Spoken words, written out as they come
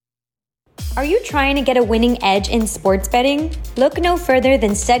Are you trying to get a winning edge in sports betting? Look no further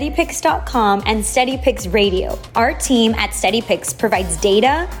than SteadyPicks.com and SteadyPicks Radio. Our team at SteadyPicks provides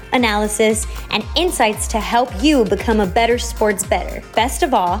data, analysis, and insights to help you become a better sports bettor. Best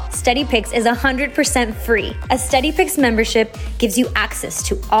of all, SteadyPicks is 100% free. A SteadyPicks membership gives you access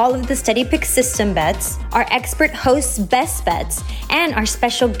to all of the SteadyPicks system bets, our expert hosts' best bets, and our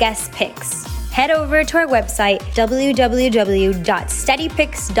special guest picks. Head over to our website,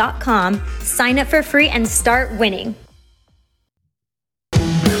 www.steadypicks.com, sign up for free, and start winning.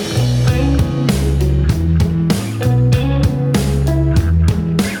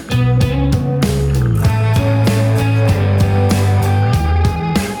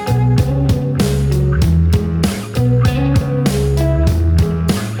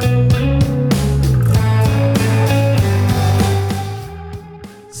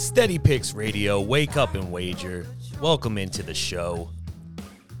 Steady Picks Radio, wake up and wager. Welcome into the show.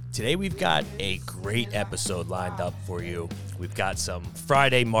 Today we've got a great episode lined up for you. We've got some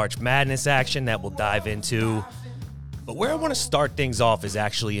Friday March Madness action that we'll dive into. But where I want to start things off is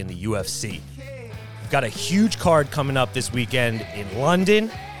actually in the UFC. We've got a huge card coming up this weekend in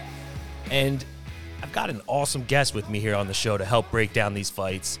London. And I've got an awesome guest with me here on the show to help break down these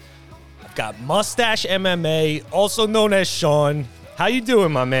fights. I've got Mustache MMA, also known as Sean. How you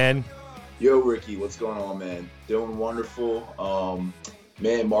doing, my man? Yo, Ricky, what's going on, man? Doing wonderful.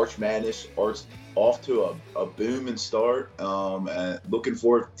 Man, March Madness art's off to a booming start. And looking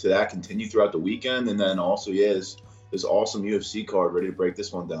forward to that continue throughout the weekend. And then also, this awesome UFC card ready to break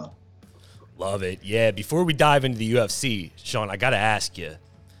this one down. Love it. Yeah, before we dive into the UFC, Sean, I got to ask you.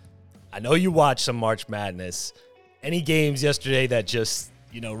 I know you watched some March Madness. Any games yesterday that just,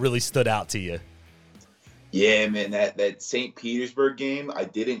 really stood out to you? Yeah, man, that St. Petersburg game, I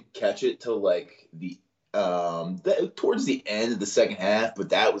didn't catch it till towards the end of the second half, but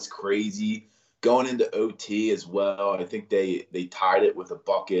that was crazy. Going into OT as well, I think they tied it with a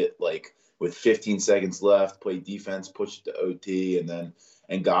bucket, with 15 seconds left, played defense, pushed to OT, and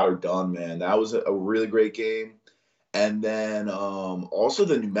got her done, man. That was a really great game. And then also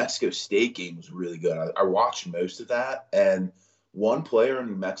the New Mexico State game was really good. I watched most of that, and one player in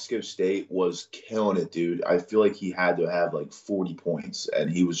New Mexico State was killing it, dude. I feel like he had to have 40 points, and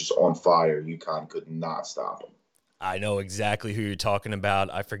he was just on fire. UConn could not stop him. I know exactly who you're talking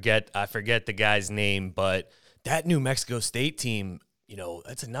about. I forget the guy's name, but that New Mexico State team,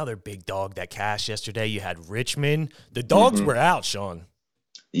 that's another big dog that cashed yesterday. You had Richmond. The dogs were out, Sean.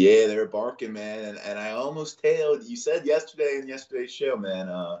 Yeah, they were barking, man, and I almost tailed. You said yesterday in yesterday's show, man,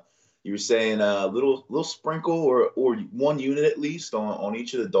 you were saying a little sprinkle or one unit at least on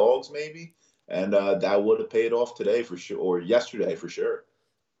each of the dogs maybe, and that would have paid off today for sure, or yesterday for sure.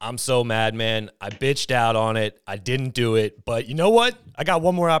 I'm so mad, man. I bitched out on it. I didn't do it, but you know what? I got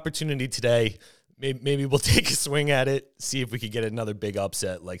one more opportunity today. Maybe we'll take a swing at it, see if we could get another big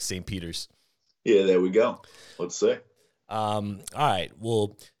upset like St. Peter's. Yeah, there we go. Let's see. All right.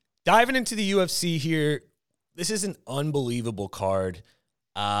 Well, diving into the UFC here, this is an unbelievable card.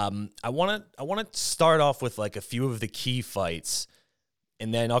 I want to start off with a few of the key fights,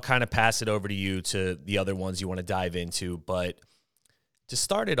 and then I'll kind of pass it over to you to the other ones you want to dive into. But to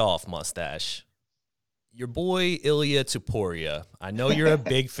start it off, Mustache, your boy Ilia Topuria, I know you're a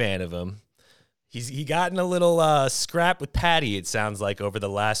big fan of him. He got in a little scrap with Patty, it sounds like, over the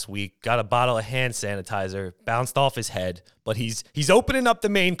last week. Got a bottle of hand sanitizer, bounced off his head, but he's opening up the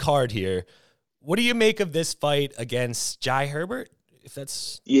main card here. What do you make of this fight against Jai Herbert?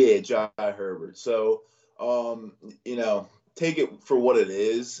 Jai Herbert. So, take it for what it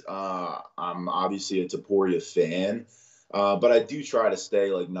is. I'm obviously a Topuria fan, but I do try to stay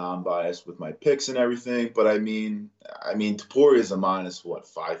non-biased with my picks and everything. But I mean, Topuria is a minus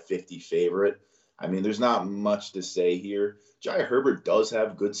 550 favorite. I mean, there's not much to say here. Jai Herbert does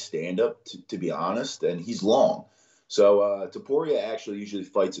have good stand-up, to be honest, and he's long. So Topuria actually usually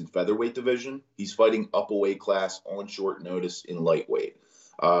fights in featherweight division. He's fighting up a weight class on short notice in lightweight.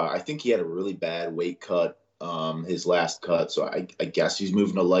 I think he had a really bad weight cut, his last cut. So I guess he's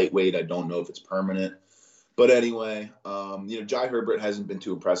moving to lightweight. I don't know if it's permanent. But anyway, Jai Herbert hasn't been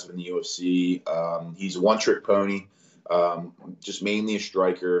too impressive in the UFC. He's a one-trick pony, just mainly a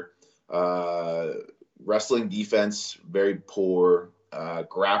striker. Wrestling defense, very poor.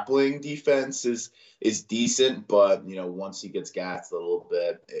 Grappling defense is decent, but once he gets gassed a little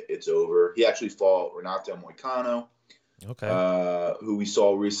bit, it's over. He actually fought Renato Moicano, who we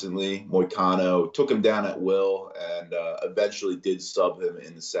saw recently. Moicano took him down at will and eventually did sub him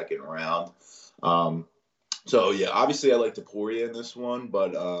in the second round. So yeah, obviously I like Topuria in this one,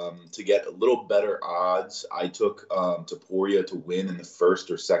 but to get a little better odds, I took Topuria to win in the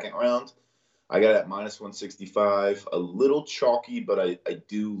first or second round. I got it at -165. A little chalky, but I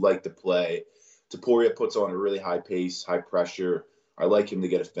do like the play. Topuria puts on a really high pace, high pressure. I like him to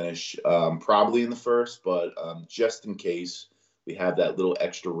get a finish, probably in the first, but just in case we have that little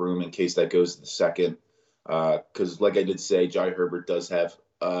extra room in case that goes to the second. Because like I did say, Jai Herbert does have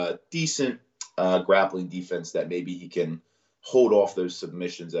a decent grappling defense that maybe he can hold off those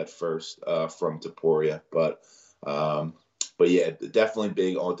submissions at first from Topuria. But yeah, definitely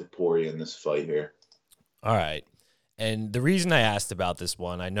big on Topuria in this fight here. All right. And the reason I asked about this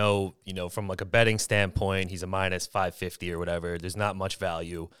one, I know, from like a betting standpoint, he's a -550 or whatever. There's not much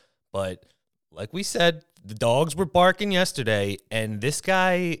value. But like we said, the dogs were barking yesterday. And this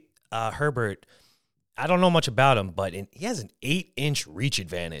guy, Herbert, I don't know much about him, but he has an 8-inch reach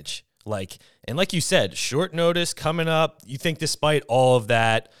advantage. Like you said, short notice coming up. You think despite all of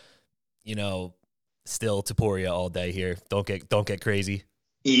that, still Topuria all day here. Don't get crazy.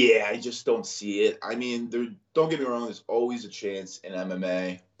 Yeah, I just don't see it. I mean, don't get me wrong, there's always a chance in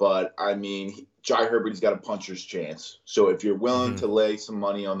MMA, but I mean, Jai Herbert, he's got a puncher's chance. So if you're willing to lay some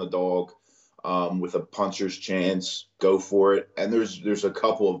money on the dog with a puncher's chance, go for it. And there's a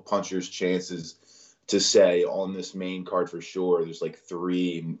couple of puncher's chances to say on this main card for sure. There's like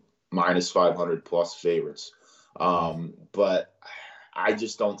 3 -500 plus favorites. But I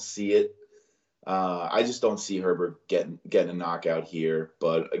just don't see it. I just don't see Herbert getting a knockout here.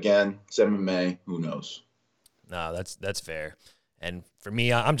 But again, it's MMA. Who knows? No, that's fair. And for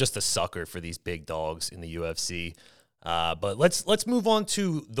me, I'm just a sucker for these big dogs in the UFC. But let's move on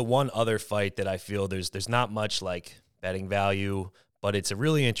to the one other fight that I feel there's not much like betting value, but it's a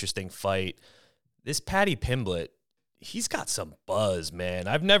really interesting fight. This Paddy Pimblett, he's got some buzz, man.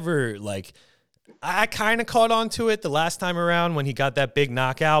 I've never I kind of caught on to it the last time around when he got that big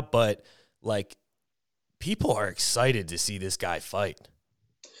knockout, but people are excited to see this guy fight.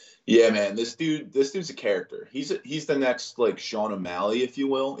 Yeah, man, this dude's a character. He's the next Sean O'Malley, if you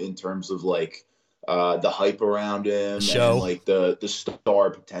will, in terms of the hype around him and the star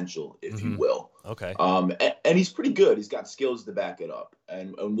potential, if you will. Okay. And he's pretty good. He's got skills to back it up,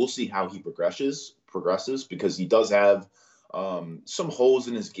 and we'll see how he progresses because he does have some holes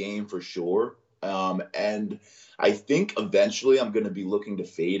in his game for sure. And I think eventually I'm going to be looking to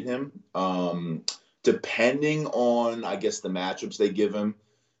fade him. Depending on, I guess, the matchups they give him.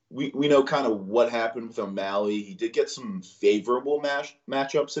 We know kind of what happened with O'Malley. He did get some favorable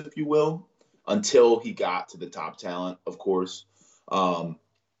matchups, if you will, until he got to the top talent, of course. But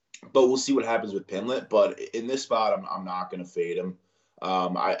we'll see what happens with Pimblett. But in this spot, I'm not going to fade him.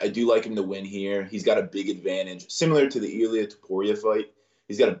 I do like him to win here. He's got a big advantage, similar to the Ilia Topuria fight.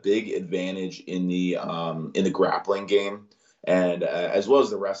 He's got a big advantage in the grappling game. And as well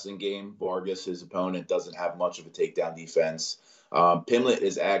as the wrestling game, Vargas, his opponent, doesn't have much of a takedown defense. Pimblett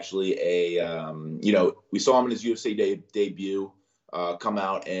is actually we saw him in his UFC debut come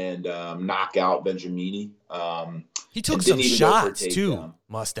out and knock out Benjamini. He took some shots too,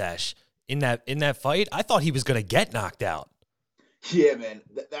 Mustache, in that fight. I thought he was going to get knocked out. Yeah, man,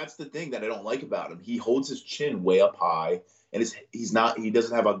 that's the thing that I don't like about him. He holds his chin way up high, and he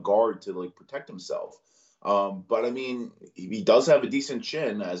doesn't have a guard to protect himself. But I mean, he does have a decent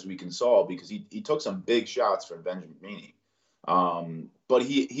chin, as we can saw, because he took some big shots from Benjamini. But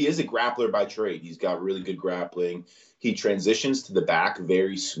he is a grappler by trade. He's got really good grappling. He transitions to the back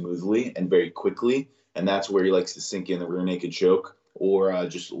very smoothly and very quickly, and that's where he likes to sink in the rear naked choke or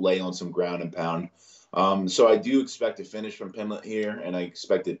just lay on some ground and pound. So I do expect a finish from Pimblett here, and I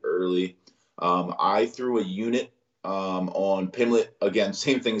expect it early. I threw a unit on Pimblett. Again,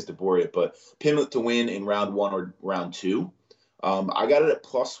 same thing as Topuria, but Pimblett to win in round 1 or round 2. I got it at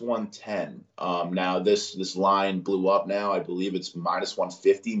 +110. Now this line blew up now. I believe it's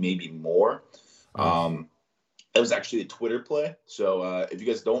 -150, maybe more. It was actually a Twitter play. So if you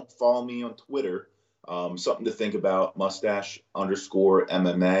guys don't follow me on Twitter, something to think about,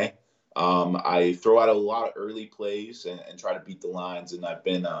 _MMA. I throw out a lot of early plays and try to beat the lines, and I've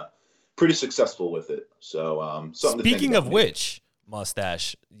been pretty successful with it. So something Speaking to think of about. which,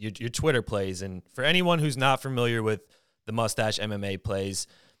 Mustache, your Twitter plays, and for anyone who's not familiar with the Mustache MMA plays,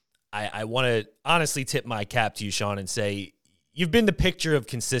 I want to honestly tip my cap to you, Sean, and say you've been the picture of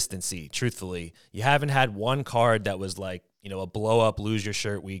consistency, truthfully. You haven't had one card that was a blow-up,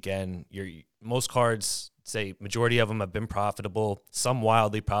 lose-your-shirt weekend. Most cards, say majority of them have been profitable, some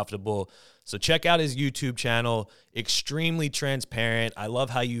wildly profitable. So check out his YouTube channel, extremely transparent. I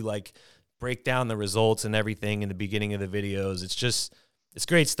love how you break down the results and everything in the beginning of the videos. It's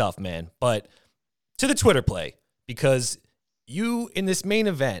great stuff, man. But to the Twitter play, because you, in this main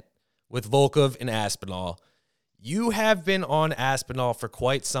event with Volkov and Aspinall, You have been on Aspinall for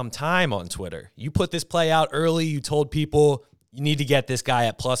quite some time on Twitter. You put this play out early. You told people you need to get this guy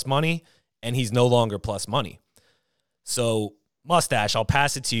at plus money, and he's no longer plus money. So, Mustache, I'll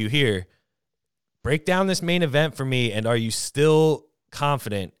pass it to you here. Break down this main event for me, and are you still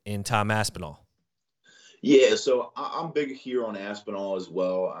confident in Tom Aspinall? Yeah, so I'm big here on Aspinall as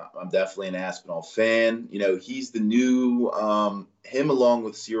well. I'm definitely an Aspinall fan. You know, he's the new, him along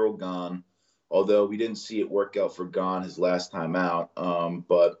with Cyril Gahn, although we didn't see it work out for Gahn his last time out.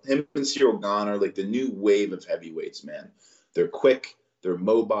 But him and Cyril Gahn are like the new wave of heavyweights, man. They're quick, they're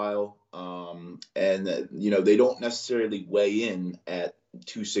mobile, and, you know, they don't necessarily weigh in at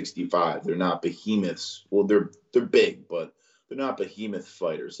 265. They're not behemoths. Well, they're big, but they're not behemoth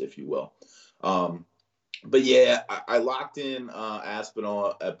fighters, if you will. But yeah, I locked in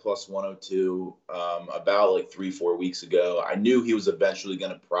Aspinall at plus 102 about like 3-4 weeks ago. I knew he was eventually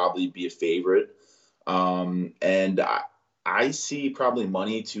going to probably be a favorite. And I see probably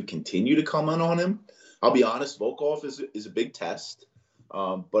money to continue to come in on him. I'll be honest, Volkov is a big test,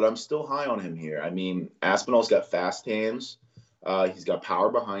 but I'm still high on him here. I mean, Aspinall's got fast hands. He's got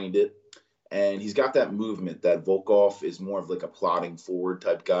power behind it. And he's got that movement that Volkov is more of like a plodding forward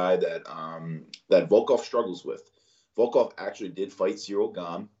type guy that Volkov struggles with. Volkov actually did fight Cyril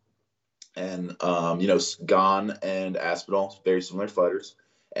Gahn. And, you know, Gahn and Aspinall, very similar fighters.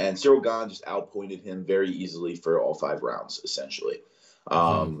 And Cyril Gahn just outpointed him very easily for all 5 rounds, essentially.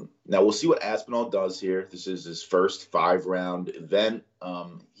 Now, we'll see what Aspinall does here. This is his first 5-round event.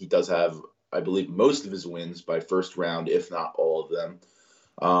 He does have, I believe, most of his wins by first round, if not all of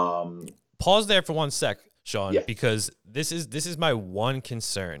them. Pause there for 1 sec, Sean, Yeah. because this is my one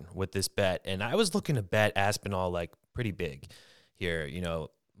concern with this bet. And I was looking to bet Aspinall like pretty big here, you know,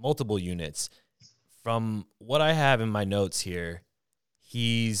 multiple units. From what I have in my notes here,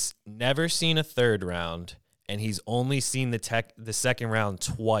 he's never seen a 3rd round, and he's only seen the 2nd round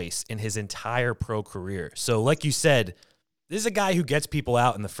twice in his entire pro career. So like you said, this is a guy who gets people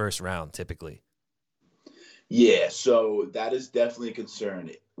out in the 1st round typically. Yeah, so that is definitely a concern.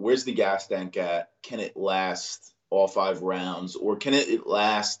 Where's the gas tank at? Can it last all 5 rounds? Or can it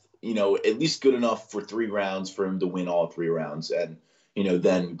last, you know, at least good enough for 3 rounds for him to win all 3 rounds and, you know,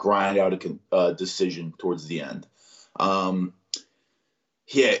 then grind out a decision towards the end?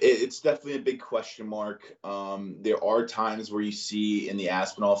 Yeah, it's definitely a big question mark. There are times where you see in the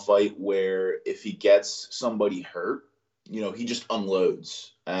Aspinall fight where if he gets somebody hurt, you know, he just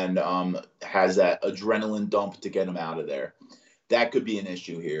unloads and has that adrenaline dump to get him out of there. That could be an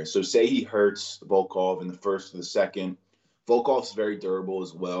issue here. So say he hurts Volkov in the 1st or the 2nd. Volkov's very durable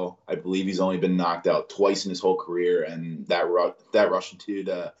as well. I believe he's only been knocked out twice in his whole career, and that Russian dude,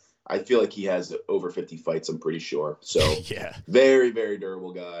 I feel like he has over 50 fights, I'm pretty sure. So yeah, very, very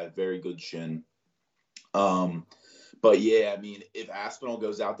durable guy, very good shin. But yeah, I mean, if Aspinall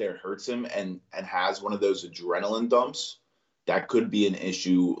goes out there and hurts him and has one of those adrenaline dumps, that could be an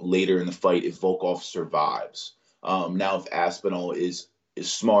issue later in the fight if Volkov survives. Now, if Aspinall is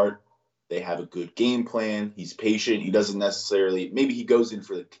smart, they have a good game plan, he's patient, he doesn't necessarily, maybe he goes in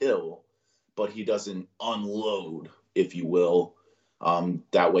for the kill, but he doesn't unload, if you will.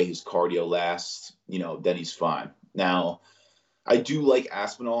 That way his cardio lasts, you know, then he's fine. Now, I do like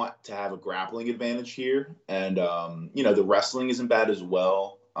Aspinall to have a grappling advantage here. And, you know, the wrestling isn't bad as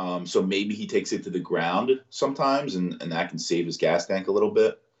well. So maybe he takes it to the ground sometimes, and that can save his gas tank a little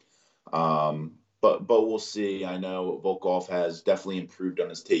bit. But we'll see. I know Volkov has definitely improved on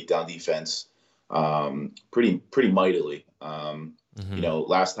his takedown defense pretty mightily. You know,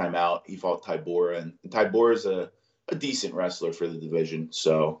 last time out, he fought Tybura, and Tybura is a decent wrestler for the division.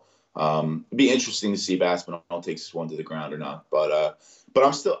 So it'd be interesting to see if Aspinall takes this one to the ground or not. But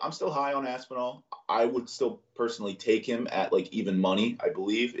I'm still high on Aspinall. I would still personally take him at like even money. I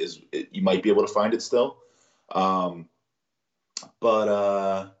believe you might be able to find it still.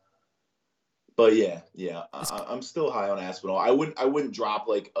 But yeah, I'm still high on Aspinall. I wouldn't drop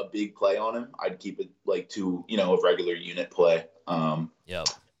like a big play on him. I'd keep it like to, you know, a regular unit play. Yep.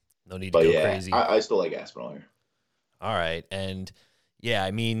 No need to go crazy. I still like Aspinall here. All right. And yeah, I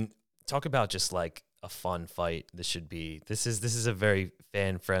mean, talk about just like a fun fight. This is a very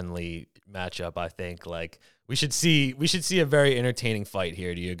fan friendly matchup. I think like we should see a very entertaining fight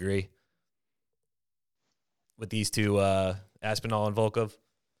here. Do you agree with these two, Aspinall and Volkov?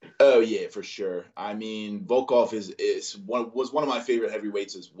 Oh yeah, for sure. I mean, Volkov was one of my favorite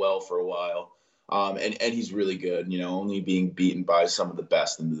heavyweights as well for a while. And he's really good, you know, only being beaten by some of the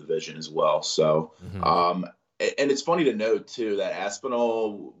best in the division as well. So, and it's funny to note too that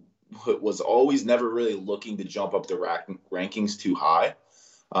Aspinall was always never really looking to jump up the rankings too high.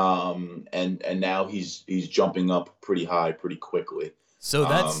 And now he's jumping up pretty high pretty quickly. So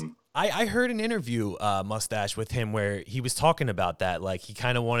that's I heard an interview, Mustache, with him where he was talking about that. Like he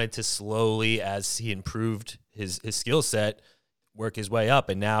kind of wanted to slowly, as he improved his skill set, work his way up,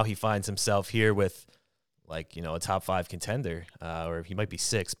 and now he finds himself here with, like, a top 5 contender, or he might be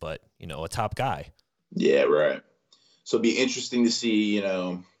 6, but a top guy. Yeah, right. So it'd be interesting to see,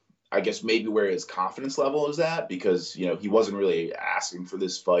 I guess maybe where his confidence level is at, because he wasn't really asking for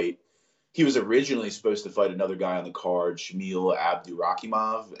this fight. He was originally supposed to fight another guy on the card, Shamil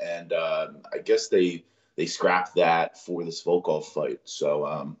Abdurakhimov, and I guess they scrapped that for this Volkov fight.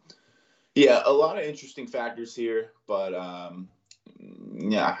 So yeah, a lot of interesting factors here, but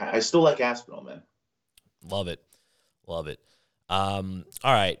yeah, I still like Aspinall, man. Love it. All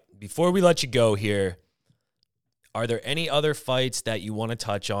right, before we let you go here, are there any other fights that you want to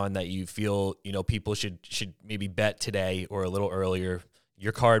touch on that you feel people should maybe bet today or a little earlier?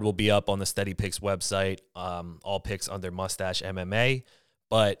 Your card will be up on the Steady Picks website, all picks under Mustache MMA.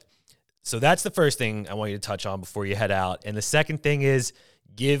 But so that's the first thing I want you to touch on before you head out. And the second thing is,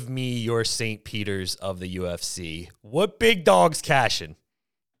 give me your St. Peters of the UFC. What big dog's cashing?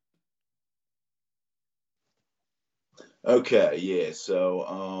 Okay, yeah.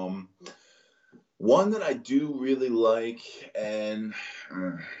 So one that I do really like, and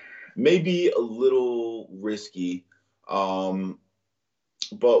maybe a little risky,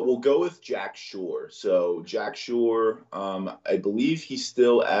 but we'll go with Jack Shore. So Jack Shore, I believe he's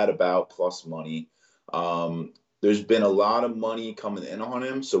still at about plus money. There's been a lot of money coming in on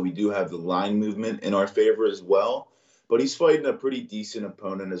him, so we do have the line movement in our favor as well. But he's fighting a pretty decent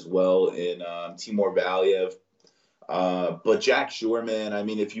opponent as well in Timur Valiev. But Jack Shore, man, I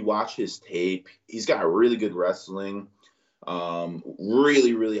mean, if you watch his tape, he's got really good wrestling,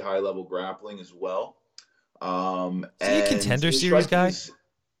 really, really high level grappling as well. Is he a Contender Series guy?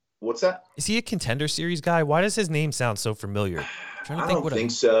 What's that? Is he a Contender Series guy? Why does his name sound so familiar? I don't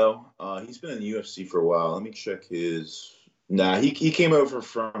think so. He's been in the UFC for a while. Let me check his. Nah, he came over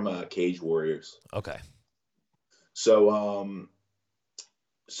from Cage Warriors. Okay. So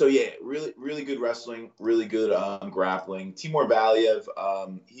yeah, really, really good wrestling, really good grappling. Timur Valiev,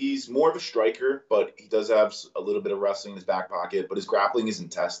 he's more of a striker, but he does have a little bit of wrestling in his back pocket, but his grappling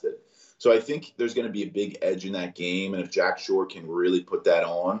isn't tested. So I think there's going to be a big edge in that game, and if Jack Shore can really put that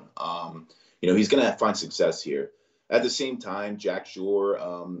on, he's going to find success here. At the same time, Jack Shore,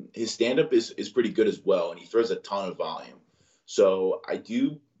 his stand-up is pretty good as well, and he throws a ton of volume. So I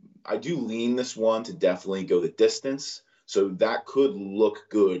do lean this one to definitely go the distance. So that could look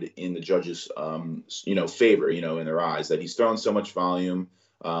good in the judges' favor, in their eyes, that he's throwing so much volume.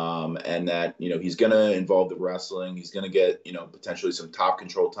 And that, he's going to involve the wrestling. He's going to get, potentially some top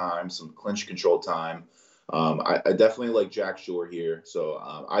control time, some clinch control time. I definitely like Jack Shore here.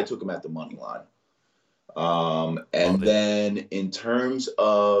 So I took him at the money line. And then in terms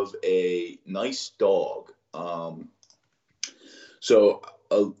of a nice dog,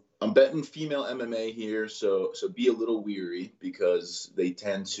 I'm betting female MMA here, so be a little weary because they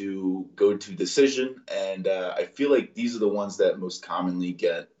tend to go to decision, and I feel like these are the ones that most commonly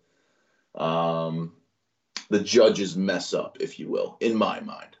get the judges mess up, if you will, in my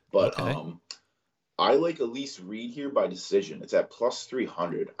mind. But okay. I like Elise Reed here by decision. It's at plus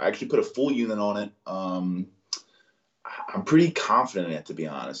 300. I actually put a full unit on it. I'm pretty confident in it, to be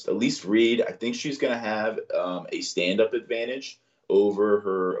honest. Elise Reed, I think she's going to have a stand-up advantage over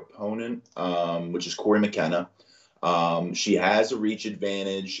her opponent, which is Corey McKenna. She has a reach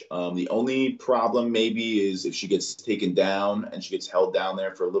advantage. The only problem maybe is if she gets taken down and she gets held down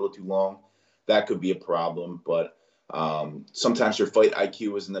there for a little too long, that could be a problem. But sometimes her fight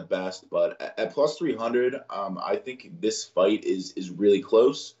IQ isn't the best. But at plus 300, I think this fight is really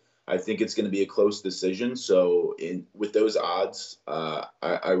close. I think it's going to be a close decision. So with those odds,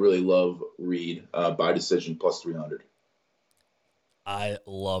 I really love Reed by decision plus 300. I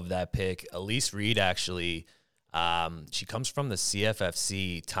love that pick. Elise Reed, actually, she comes from the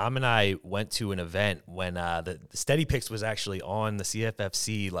CFFC. Tom and I went to an event when the Steady Picks was actually on the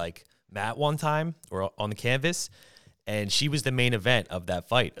CFFC mat one time, or on the canvas, and she was the main event of that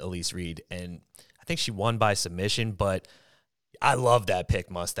fight, Elise Reed, and I think she won by submission. But I love that pick,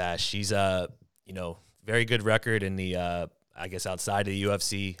 Mustache. She's a very good record in the I guess outside of the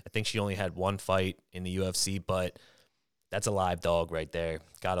UFC. I think she only had one fight in the UFC, but that's a live dog right there.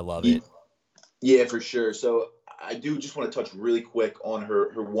 Gotta love it. Yeah, for sure. So I do just want to touch really quick on her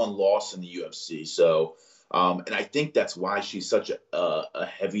one loss in the UFC. So, and I think that's why she's such a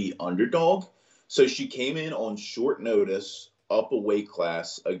heavy underdog. So she came in on short notice, up a weight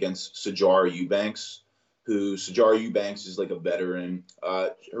class against Sijara Eubanks. who Sajara Eubanks is like a veteran.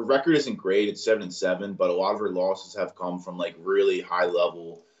 Her record isn't great. It's 7-7, but a lot of her losses have come from like really high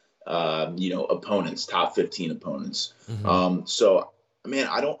level, opponents, top 15 opponents. So, man,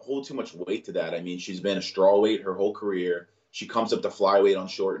 I don't hold too much weight to that. I mean, she's been a strawweight her whole career. She comes up to flyweight on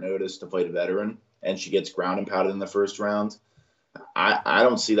short notice to fight a veteran, and she gets ground and pounded in the first round. I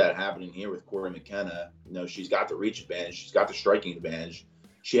don't see that happening here with Corey McKenna. She's got the reach advantage. She's got the striking advantage.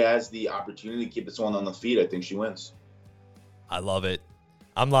 She has the opportunity to keep this one on the feet. I think she wins. I love it.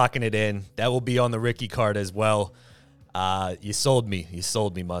 I'm locking it in. That will be on the Ricky card as well. You sold me. You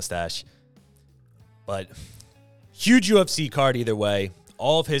sold me, Mustache. But huge UFC card either way.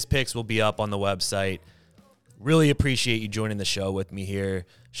 All of his picks will be up on the website. Really appreciate you joining the show with me here,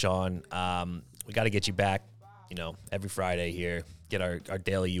 Sean. We got to get you back, every Friday here. Get our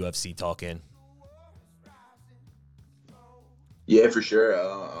daily UFC talk in. Yeah, for sure.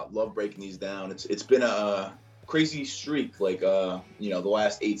 I love breaking these down. It's been a crazy streak. Like, the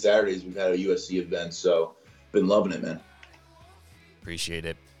last 8 Saturdays we've had a UFC event, so been loving it, man. Appreciate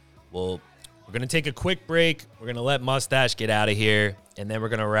it. Well, we're going to take a quick break. We're going to let Mustache get out of here, and then we're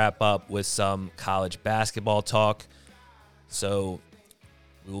going to wrap up with some college basketball talk. So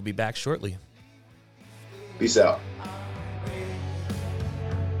we will be back shortly. Peace out.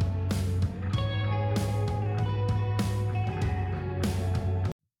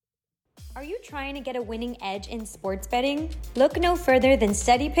 Are you trying to get a winning edge in sports betting? Look no further than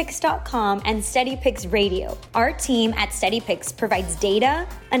SteadyPicks.com and SteadyPicks Radio. Our team at SteadyPicks provides data,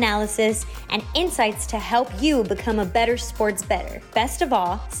 analysis, and insights to help you become a better sports bettor. Best of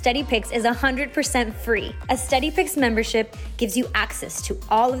all, SteadyPicks is 100% free. A SteadyPicks membership gives you access to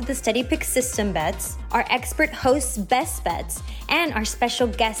all of the SteadyPicks system bets, our expert hosts' best bets, and our special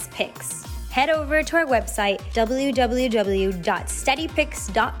guest picks. Head over to our website,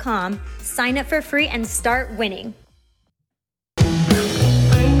 www.steadypicks.com, sign up for free, and start winning.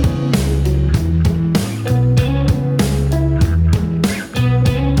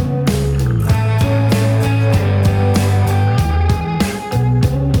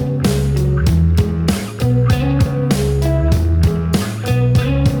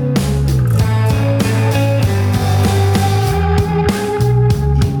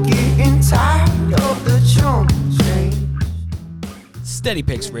 Steady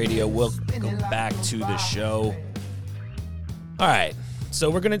Picks Radio. Welcome back to the show. All right, so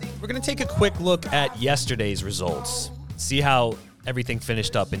we're gonna take a quick look at yesterday's results. See how everything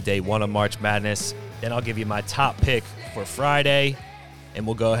finished up in day 1 of March Madness. Then I'll give you my top pick for Friday, and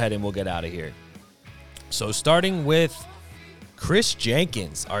we'll go ahead and we'll get out of here. So starting with Chris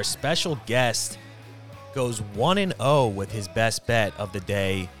Jenkins, our special guest, goes 1-0 with his best bet of the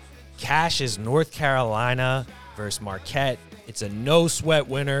day. Cashes North Carolina versus Marquette. It's a no-sweat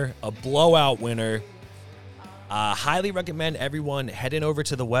winner, a blowout winner. Highly recommend everyone heading over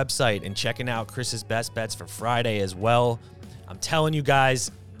to the website and checking out Chris's best bets for Friday as well. I'm telling you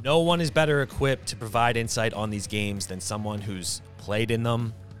guys, no one is better equipped to provide insight on these games than someone who's played in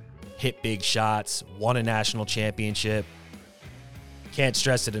them, hit big shots, won a national championship. Can't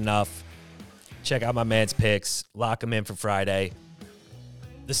stress it enough. Check out my man's picks. Lock him in for Friday.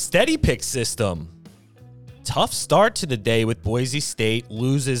 The Steady Pick system. Tough start to the day with Boise State,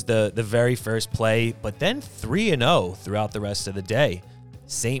 loses the very first play, but then 3-0 throughout the rest of the day.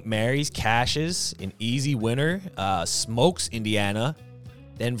 St. Mary's cashes, an easy winner, smokes Indiana.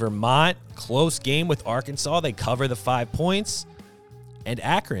 Then Vermont, close game with Arkansas. They cover the 5 points. And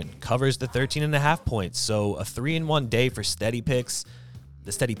Akron covers the 13.5 points. So a 3-1 day for Steady Picks,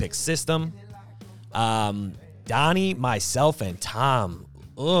 the Steady Picks system. Donnie, myself, and Tom.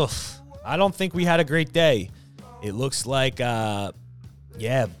 I don't think we had a great day. It looks like,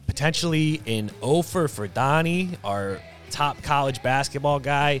 potentially an offer for Donnie, our top college basketball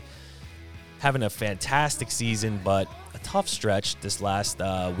guy. Having a fantastic season, but a tough stretch this last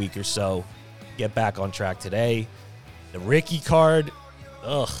week or so. Get back on track today. The Ricky card,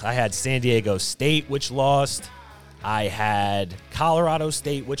 I had San Diego State, which lost. I had Colorado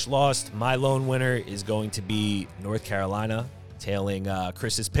State, which lost. My lone winner is going to be North Carolina, tailing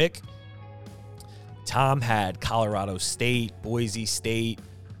Chris's pick. Tom had Colorado State, Boise State,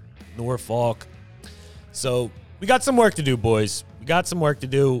 Norfolk. So we got some work to do, boys. We got some work to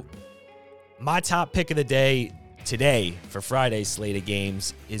do. My top pick of the day today for Friday's slate of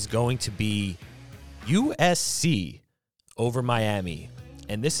games is going to be USC over Miami.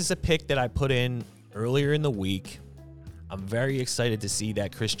 And this is a pick that I put in earlier in the week. I'm very excited to see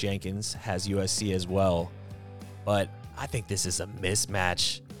that Chris Jenkins has USC as well. But I think this is a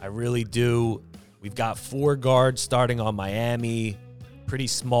mismatch. I really do. We've got 4 guards starting on Miami. Pretty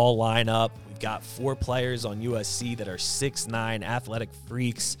small lineup. We've got 4 players on USC that are 6'9", athletic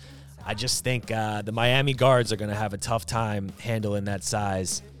freaks. I just think the Miami guards are going to have a tough time handling that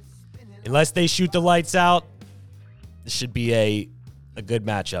size. Unless they shoot the lights out, this should be a good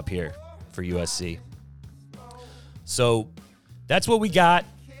matchup here for USC. So that's what we got.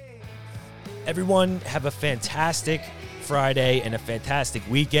 Everyone have a fantastic Friday and a fantastic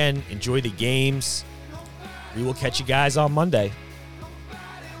weekend. Enjoy the games. We will catch you guys on Monday.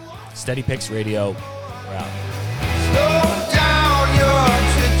 Steady Picks Radio. We're out.